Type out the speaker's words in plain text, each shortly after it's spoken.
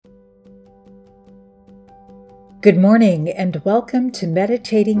Good morning and welcome to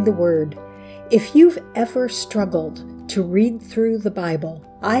Meditating the Word. If you've ever struggled to read through the Bible,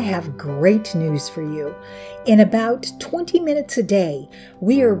 I have great news for you. In about 20 minutes a day,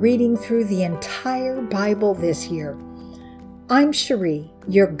 we are reading through the entire Bible this year. I'm Cherie,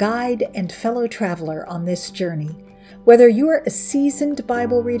 your guide and fellow traveler on this journey. Whether you're a seasoned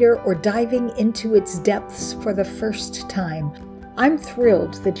Bible reader or diving into its depths for the first time, I'm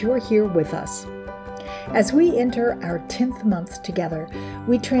thrilled that you're here with us. As we enter our 10th month together,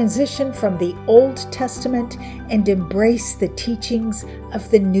 we transition from the Old Testament and embrace the teachings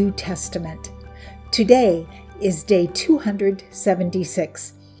of the New Testament. Today is day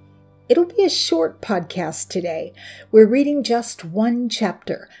 276. It'll be a short podcast today. We're reading just one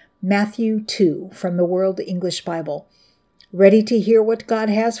chapter, Matthew 2, from the World English Bible. Ready to hear what God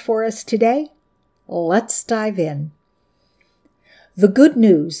has for us today? Let's dive in. The Good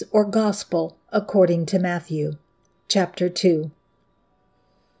News or Gospel according to Matthew, chapter 2.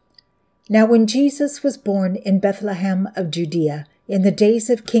 Now when Jesus was born in Bethlehem of Judea, in the days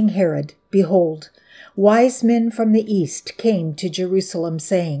of King Herod, behold, wise men from the east came to Jerusalem,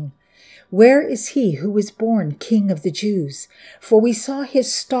 saying, Where is he who was born King of the Jews? For we saw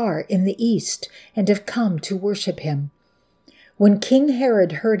his star in the east, and have come to worship him. When King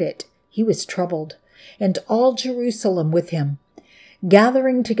Herod heard it, he was troubled, and all Jerusalem with him.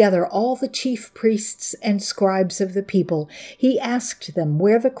 Gathering together all the chief priests and scribes of the people, he asked them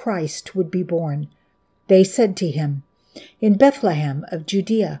where the Christ would be born. They said to him, In Bethlehem of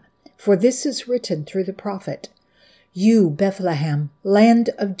Judea, for this is written through the prophet, You, Bethlehem,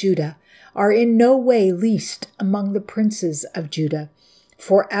 land of Judah, are in no way least among the princes of Judah,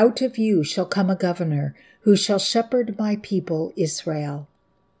 for out of you shall come a governor, who shall shepherd my people Israel.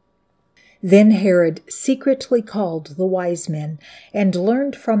 Then Herod secretly called the wise men and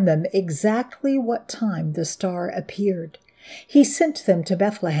learned from them exactly what time the star appeared. He sent them to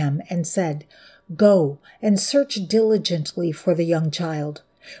Bethlehem and said, Go and search diligently for the young child.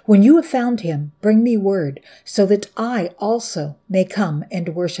 When you have found him, bring me word, so that I also may come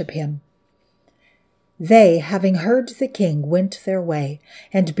and worship him. They, having heard the king, went their way,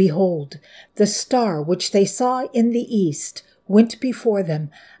 and behold, the star which they saw in the east went before them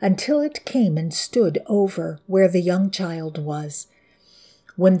until it came and stood over where the young child was.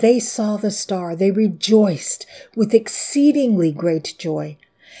 When they saw the star, they rejoiced with exceedingly great joy.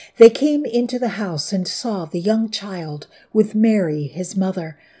 They came into the house and saw the young child with Mary, his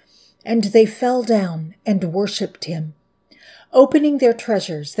mother, and they fell down and worshipped him. Opening their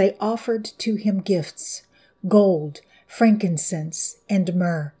treasures, they offered to him gifts, gold, frankincense, and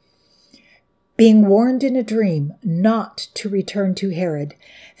myrrh. Being warned in a dream not to return to Herod,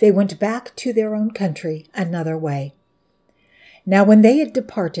 they went back to their own country another way. Now when they had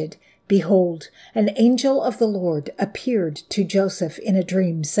departed, behold, an angel of the Lord appeared to Joseph in a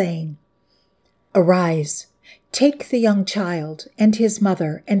dream, saying, Arise, take the young child and his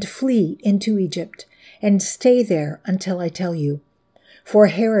mother, and flee into Egypt, and stay there until I tell you. For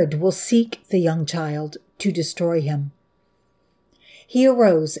Herod will seek the young child to destroy him. He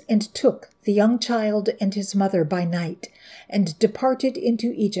arose and took the young child and his mother by night, and departed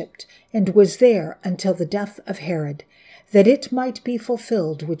into Egypt, and was there until the death of Herod, that it might be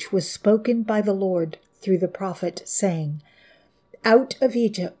fulfilled which was spoken by the Lord through the prophet, saying, Out of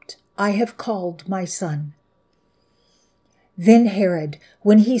Egypt I have called my son. Then Herod,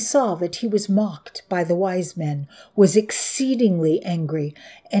 when he saw that he was mocked by the wise men, was exceedingly angry,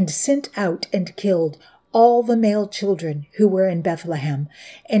 and sent out and killed all the male children who were in Bethlehem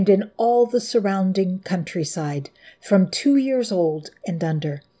and in all the surrounding countryside, from 2 years old and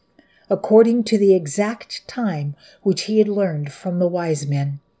under, according to the exact time which he had learned from the wise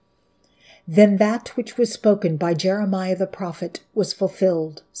men. Then that which was spoken by Jeremiah the prophet was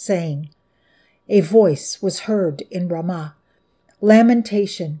fulfilled, saying, A voice was heard in Ramah,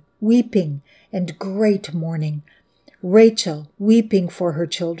 lamentation, weeping, and great mourning, Rachel weeping for her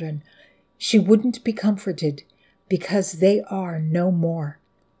children. She wouldn't be comforted, because they are no more.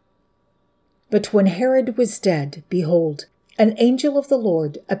 But when Herod was dead, behold, an angel of the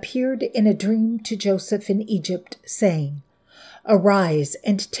Lord appeared in a dream to Joseph in Egypt, saying, Arise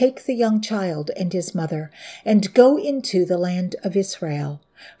and take the young child and his mother, and go into the land of Israel,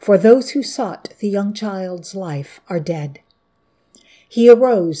 for those who sought the young child's life are dead. He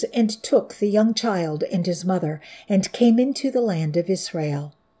arose and took the young child and his mother, and came into the land of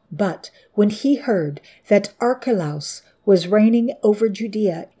Israel. But when he heard that Archelaus was reigning over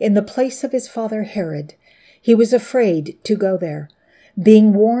Judea in the place of his father Herod, he was afraid to go there.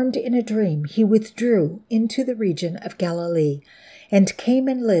 Being warned in a dream, he withdrew into the region of Galilee, and came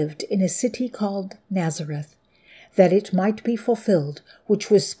and lived in a city called Nazareth, that it might be fulfilled, which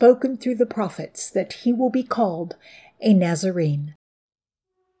was spoken through the prophets, that he will be called a Nazarene.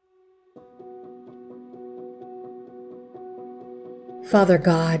 Father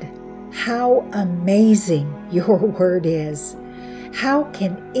God, how amazing your word is. How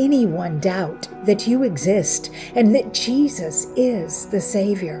can anyone doubt that you exist and that Jesus is the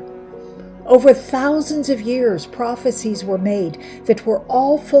Savior? Over thousands of years, prophecies were made that were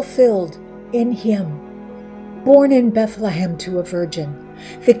all fulfilled in him. Born in Bethlehem to a virgin,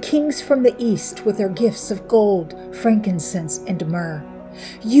 the kings from the east with their gifts of gold, frankincense, and myrrh,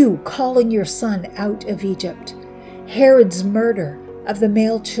 you calling your son out of Egypt, Herod's murder of the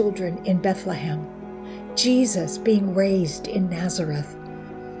male children in Bethlehem, Jesus being raised in Nazareth.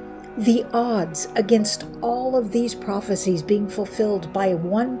 The odds against all of these prophecies being fulfilled by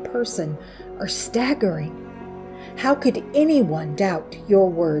one person are staggering. How could anyone doubt your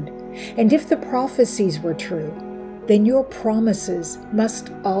word? And if the prophecies were true, then your promises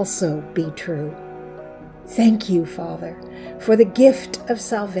must also be true. Thank you, Father, for the gift of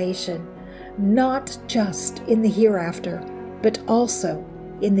salvation, not just in the hereafter, but also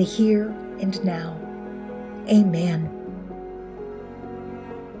in the here and now. Amen.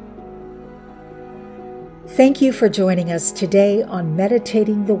 Thank you for joining us today on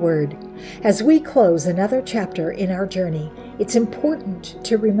Meditating the Word. As we close another chapter in our journey, it's important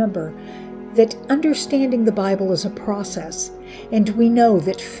to remember that understanding the Bible is a process, and we know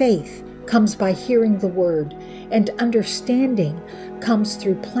that faith comes by hearing the Word, and understanding comes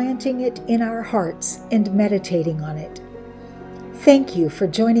through planting it in our hearts and meditating on it. Thank you for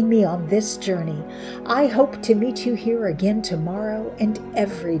joining me on this journey. I hope to meet you here again tomorrow and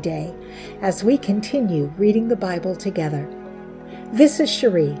every day as we continue reading the Bible together. This is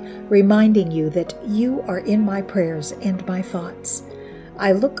Cherie, reminding you that you are in my prayers and my thoughts.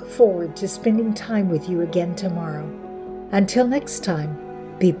 I look forward to spending time with you again tomorrow. Until next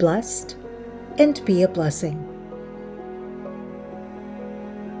time, be blessed and be a blessing.